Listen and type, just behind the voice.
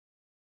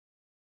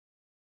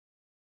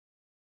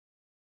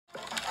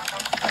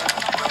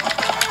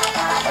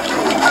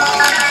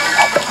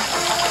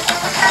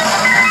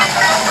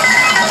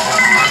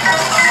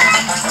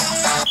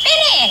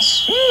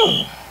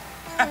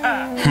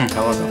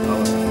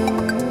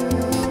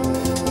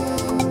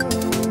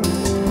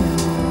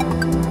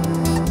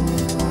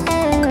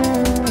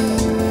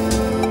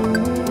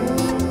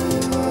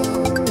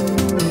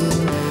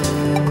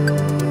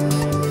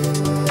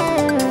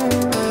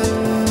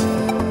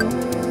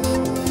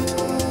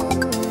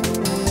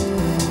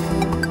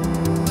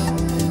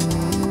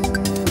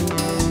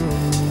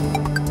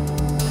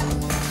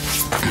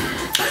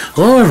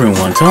Hello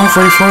everyone,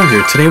 Tom44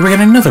 here. Today we're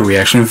getting another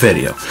reaction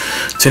video.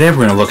 Today we're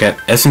going to look at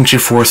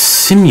SMG4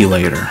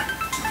 Simulator.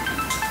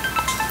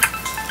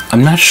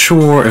 I'm not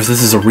sure if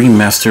this is a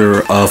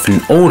remaster of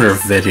an older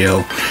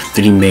video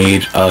that he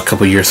made a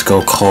couple years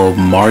ago called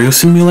Mario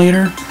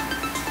Simulator.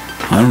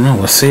 I don't know,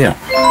 let's see it.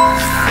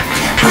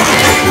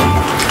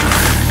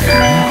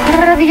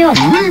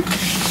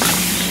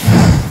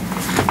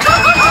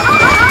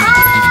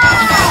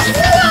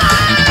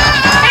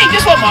 Hey,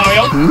 guess what,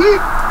 Mario?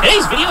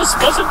 Today's video is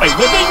sponsored by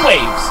Withering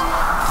Waves.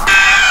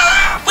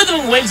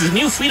 Withering Waves is a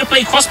new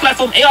free-to-play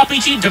cross-platform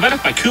ARPG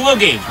developed by Kuro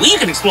Games, where you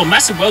can explore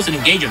massive worlds and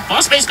engage in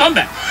fast-paced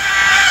combat.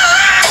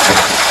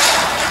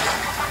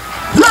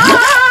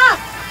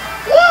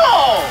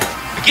 Whoa!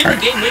 Begin the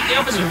game waking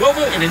up as a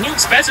rover in a new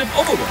expansive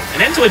overworld,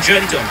 and enter a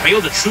journey to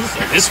unveil the truth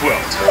of this world.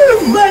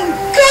 Oh my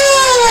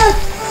god!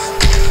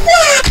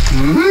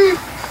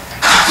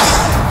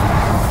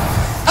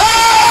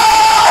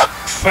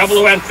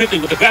 Travel around quickly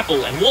with the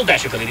grapple and wall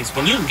dash abilities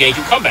when you engage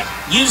in combat.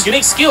 Use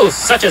unique skills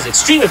such as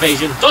extreme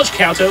evasion, dodge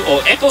counter,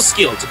 or echo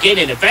skill to gain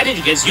an advantage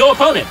against your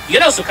opponent. You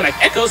can also collect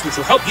echoes which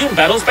will help you in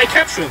battles by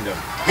capturing them.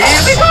 Here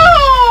we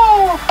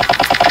go!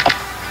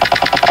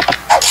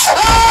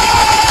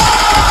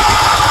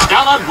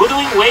 Download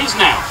Withering Waves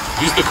now.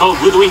 Use the code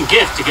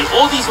WITHERINGGIFT to get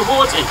all these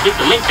rewards and click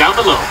the link down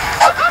below.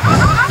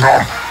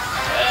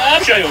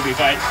 I'm sure you'll be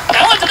fine.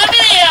 Now on to the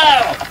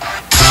video!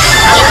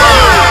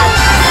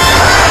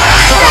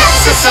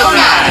 So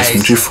nice.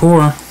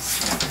 SMG4.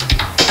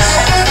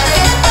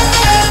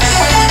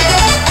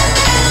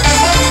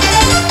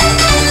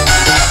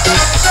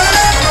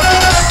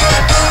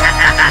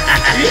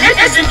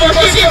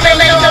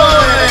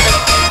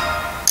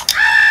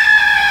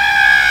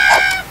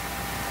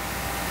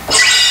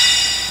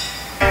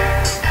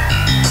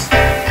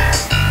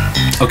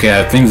 Okay,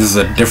 I think this is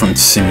a different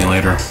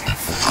simulator.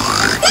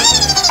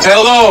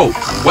 Hello!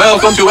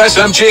 Welcome to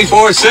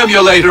SMG4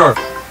 Simulator!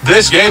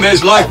 This game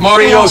is like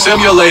Mario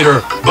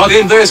Simulator, but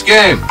in this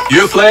game,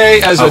 you play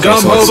as a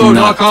dumb hobo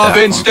knockoff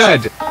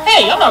instead.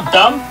 Hey, I'm not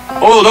dumb.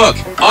 Oh look,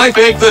 I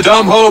think the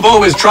dumb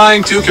hobo is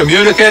trying to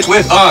communicate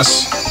with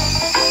us.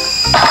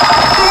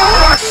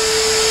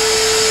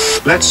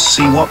 Let's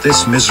see what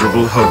this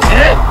miserable hobo,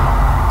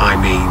 I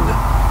mean,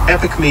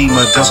 epic meme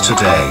does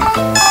today.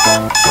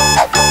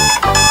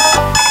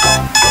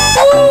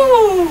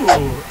 Ooh,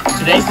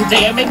 today's the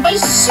day I make my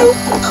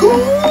super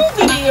cool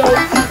video.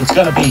 It's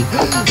gonna be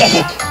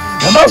epic,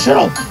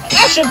 emotional,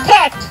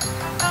 action-packed.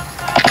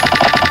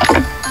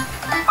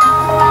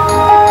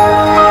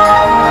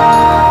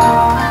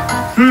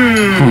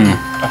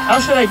 But how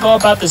should I go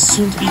about this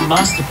soon-to-be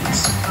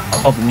masterpiece?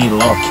 I'll probably need a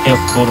lot of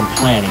careful thought and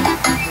planning.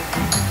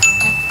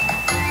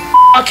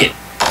 Fuck it.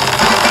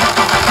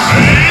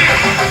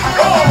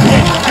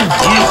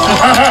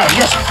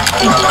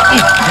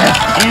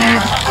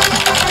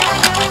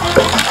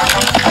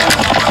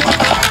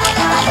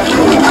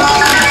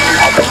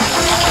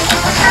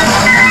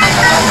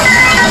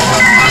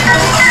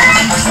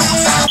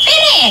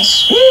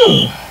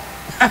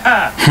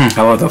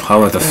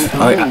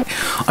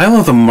 I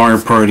love the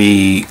Mario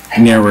Party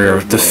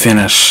narrator, the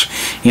finish.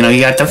 You know,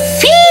 you got the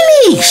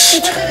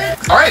finished!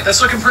 Alright,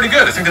 that's looking pretty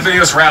good. I think the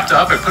video's wrapped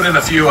up. I put in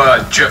a few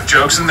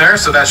jokes in there,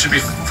 so that should be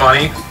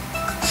funny.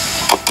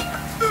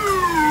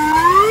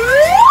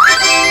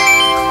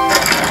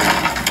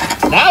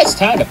 Now it's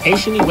time to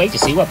patiently wait to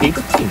see what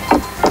people think.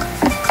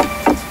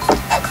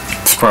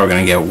 It's probably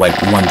gonna get like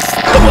one view.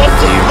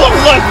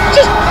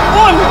 Just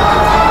one!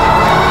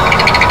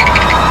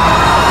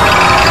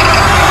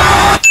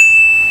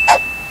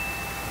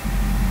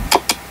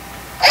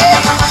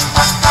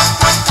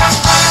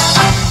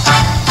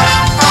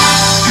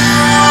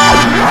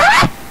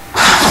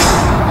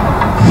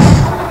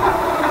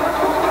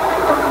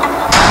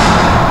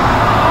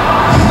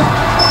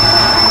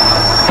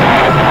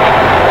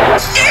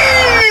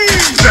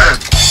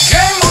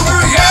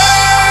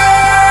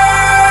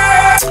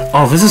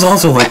 Oh, this is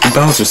also like the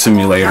Bowser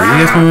Simulator.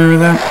 You guys remember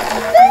that?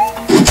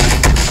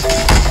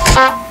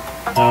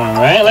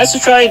 Alright, let's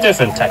try a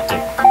different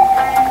tactic.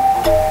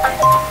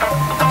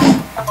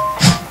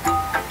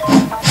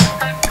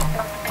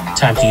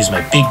 Time to use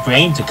my big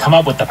brain to come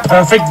up with the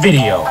perfect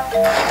video.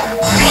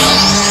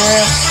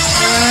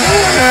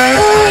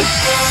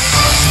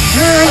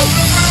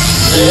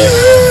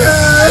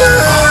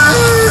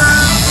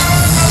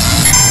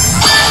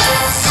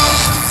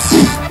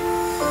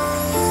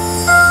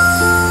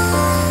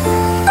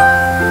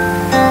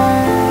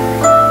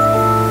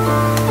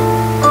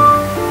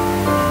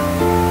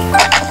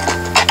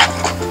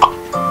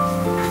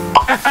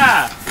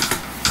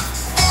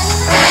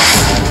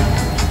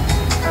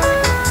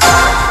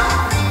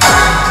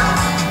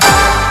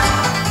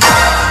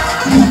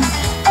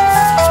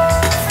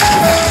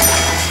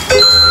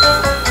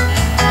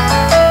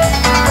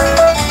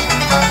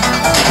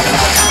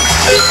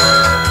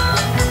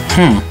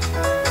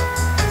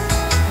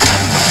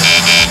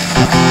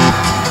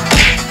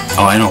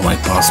 Oh, I don't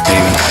like Boss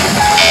Baby.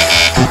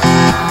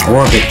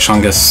 Or Big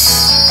Chungus.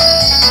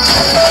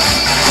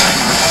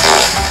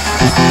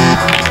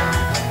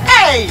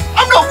 Hey,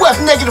 I'm not well.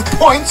 have negative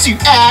points, you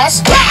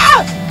ass!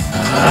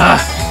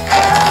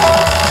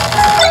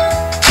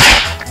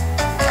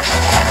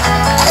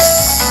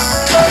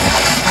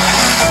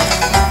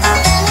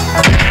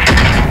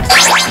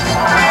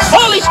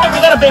 Holy shit,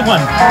 we got a big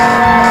one!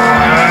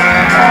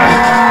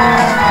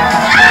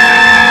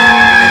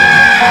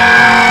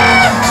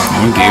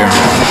 Oh dear.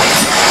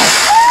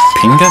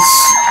 Pingus?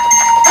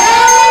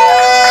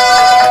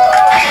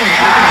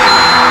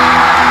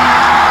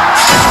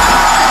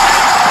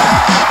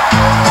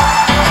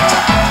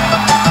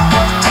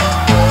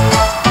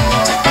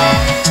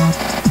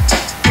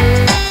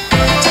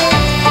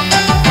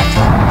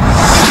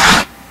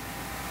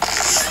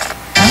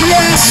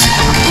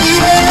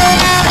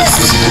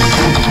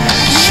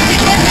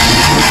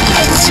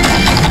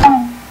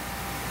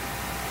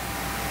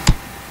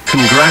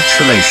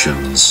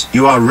 Congratulations,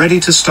 you are ready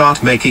to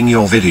start making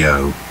your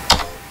video.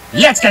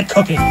 Let's get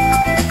cooking! 3,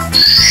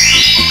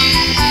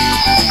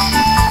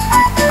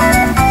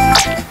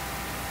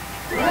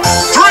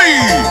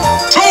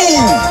 2,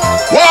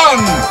 1,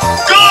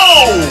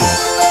 go!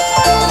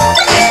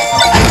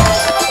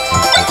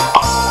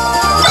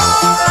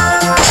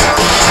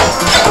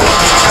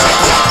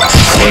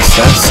 It's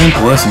that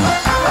simple, isn't it?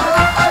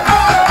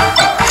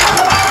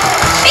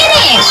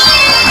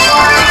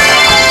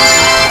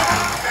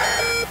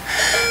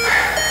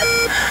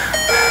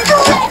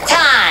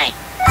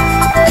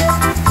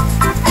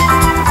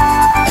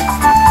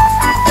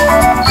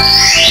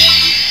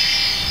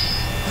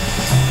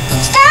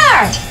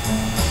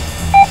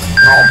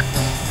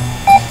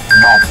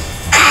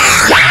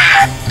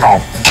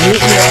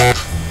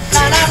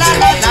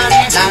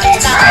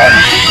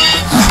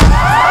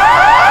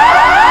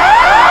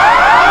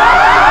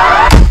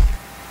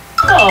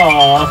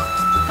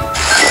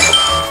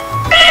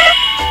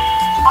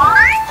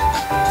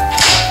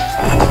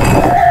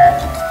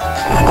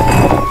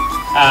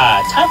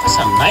 Time for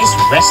some nice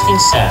resting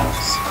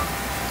sounds.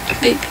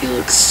 Baby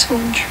looks so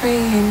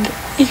drained.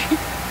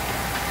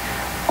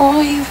 Oh,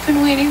 you've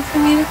been waiting for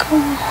me to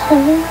come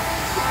home?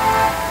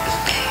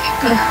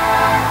 Babe,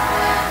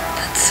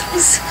 that's so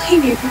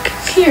sweet.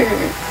 Come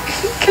here.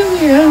 Come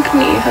here,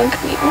 hug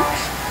me.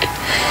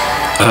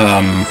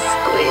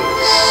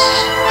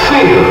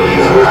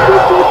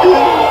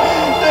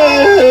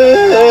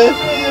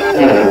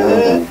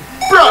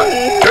 Bruh,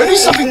 go do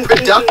something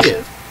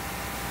productive.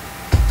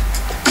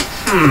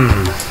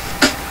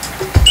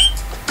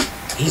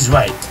 He's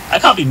right. I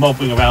can't be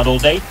moping around all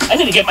day. I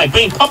need to get my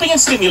brain pumping and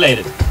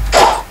stimulated.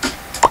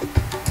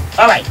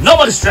 Alright, no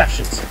more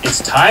distractions. It's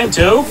time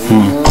to...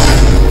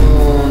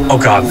 Oh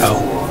god,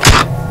 no.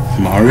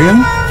 Mario?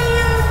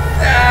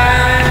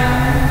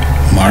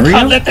 Mario?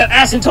 Can't let that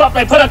ass interrupt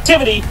my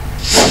productivity.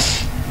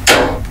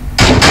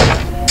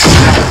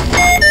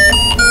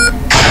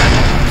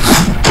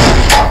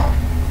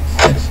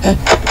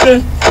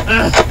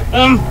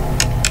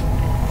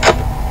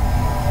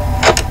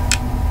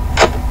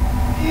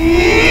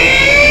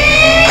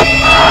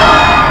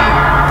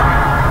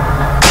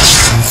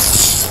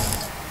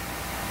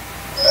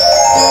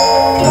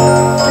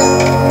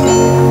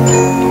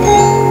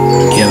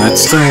 Yeah,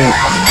 that's still...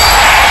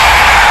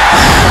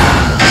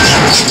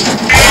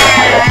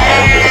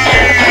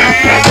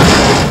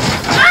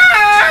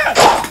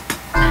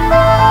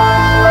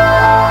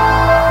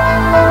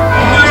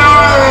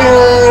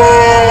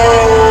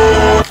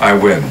 I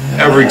win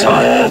every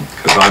time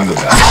because I'm the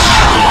best.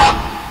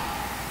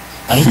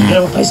 I need to get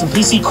over play some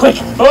PC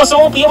quick, or else I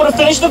won't be able to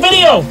finish the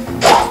video.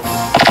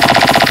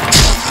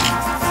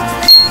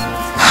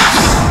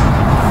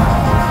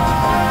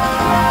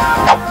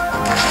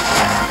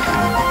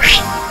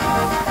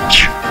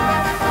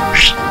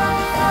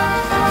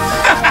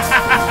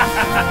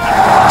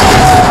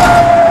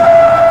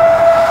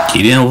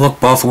 You didn't look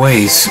both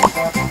ways. You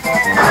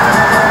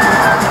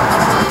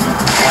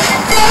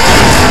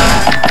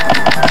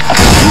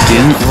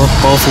didn't look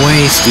both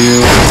ways,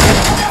 dude.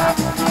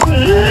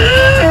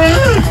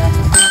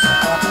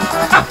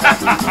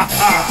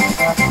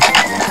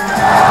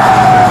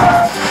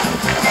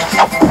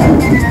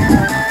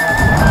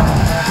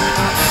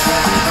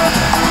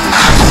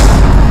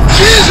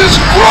 Jesus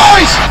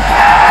Christ!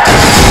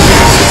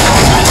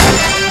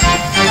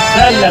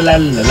 La la la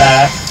la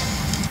la.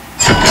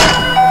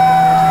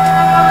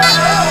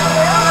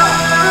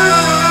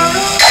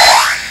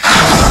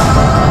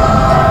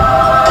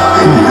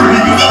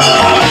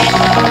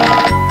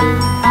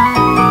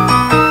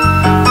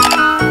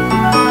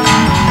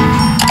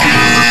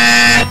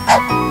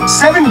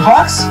 $7?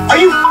 Are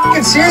you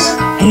f***ing serious?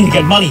 I need to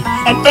get money,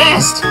 and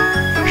fast!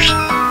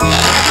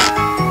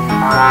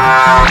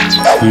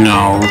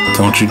 No,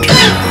 don't you do that.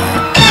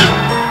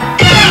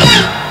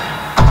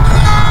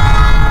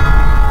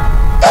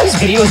 This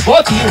video is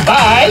brought to you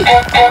by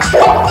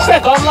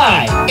Trek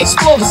Online.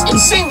 Explore this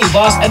insanely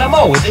vast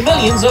MMO with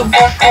millions of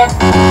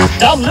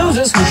dumb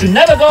losers who should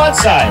never go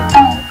outside.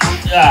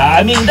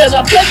 I mean, there's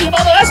a plenty of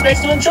other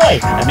aspects to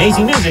enjoy.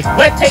 Amazing music,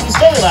 breathtaking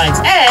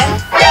storylines,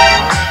 and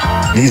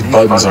These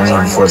buttons aren't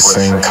even for the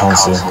same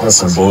console. That's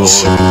some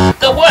bullshit.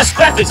 The worst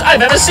graphics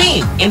I've ever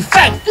seen. In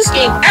fact, this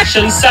game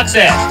actually sucks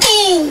ass.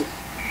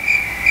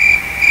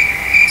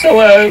 So,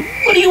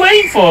 what are you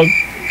waiting for?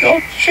 Go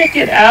check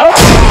it out.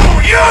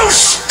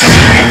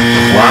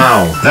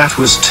 Wow, that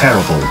was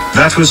terrible.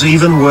 That was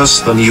even worse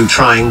than you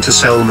trying to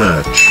sell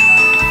merch.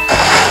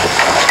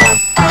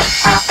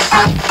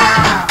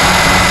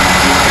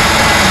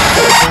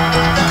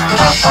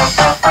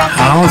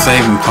 How is that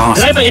even Did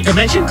possible? I forget to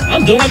mention?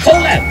 I'm doing a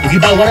collab. If you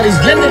buy one of these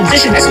limited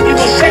edition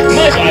SMG4 Shrek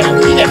merch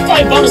items, you get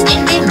 5 bonus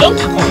in-game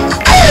Donkey Kongs.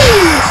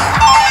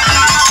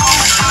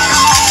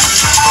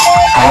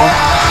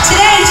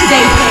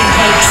 Today,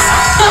 pancakes.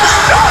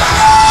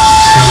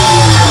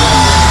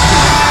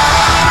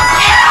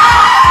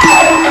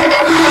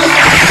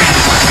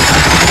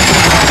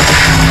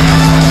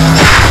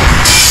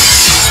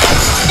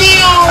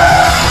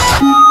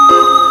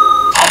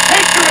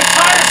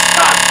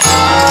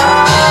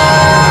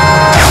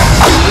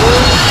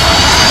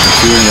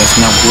 Dude, that's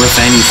not worth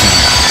anything.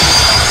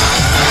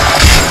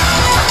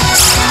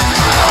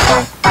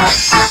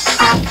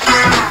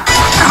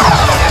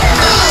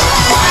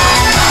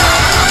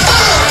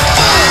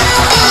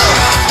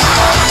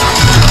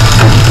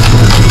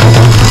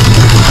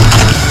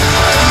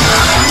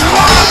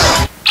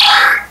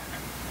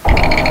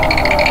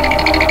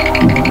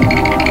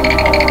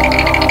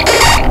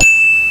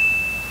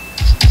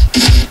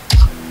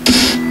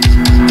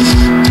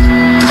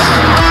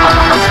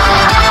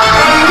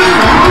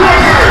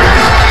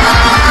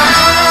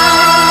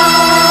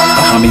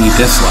 How many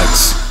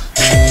dislikes?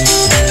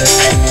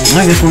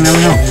 I guess we'll never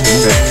know.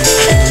 Okay.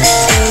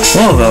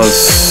 Well, that was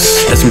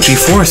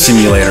SMG4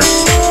 Simulator.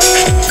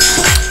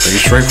 Pretty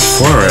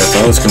straightforward. I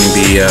thought it was going to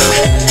be a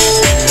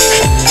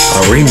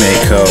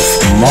remake of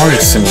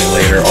Mario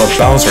Simulator or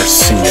Bowser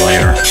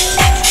Simulator.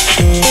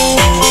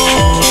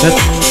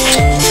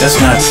 That's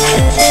not...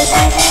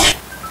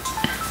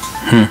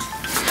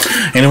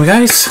 Anyway,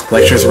 guys,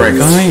 like, share, subscribe,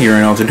 comment. You're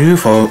in all to do.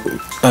 Follow,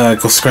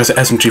 go subscribe to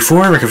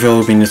SMG4. Record video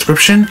will be in the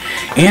description.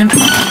 And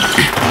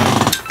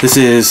this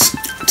is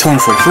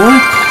Tone44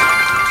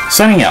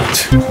 signing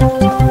out.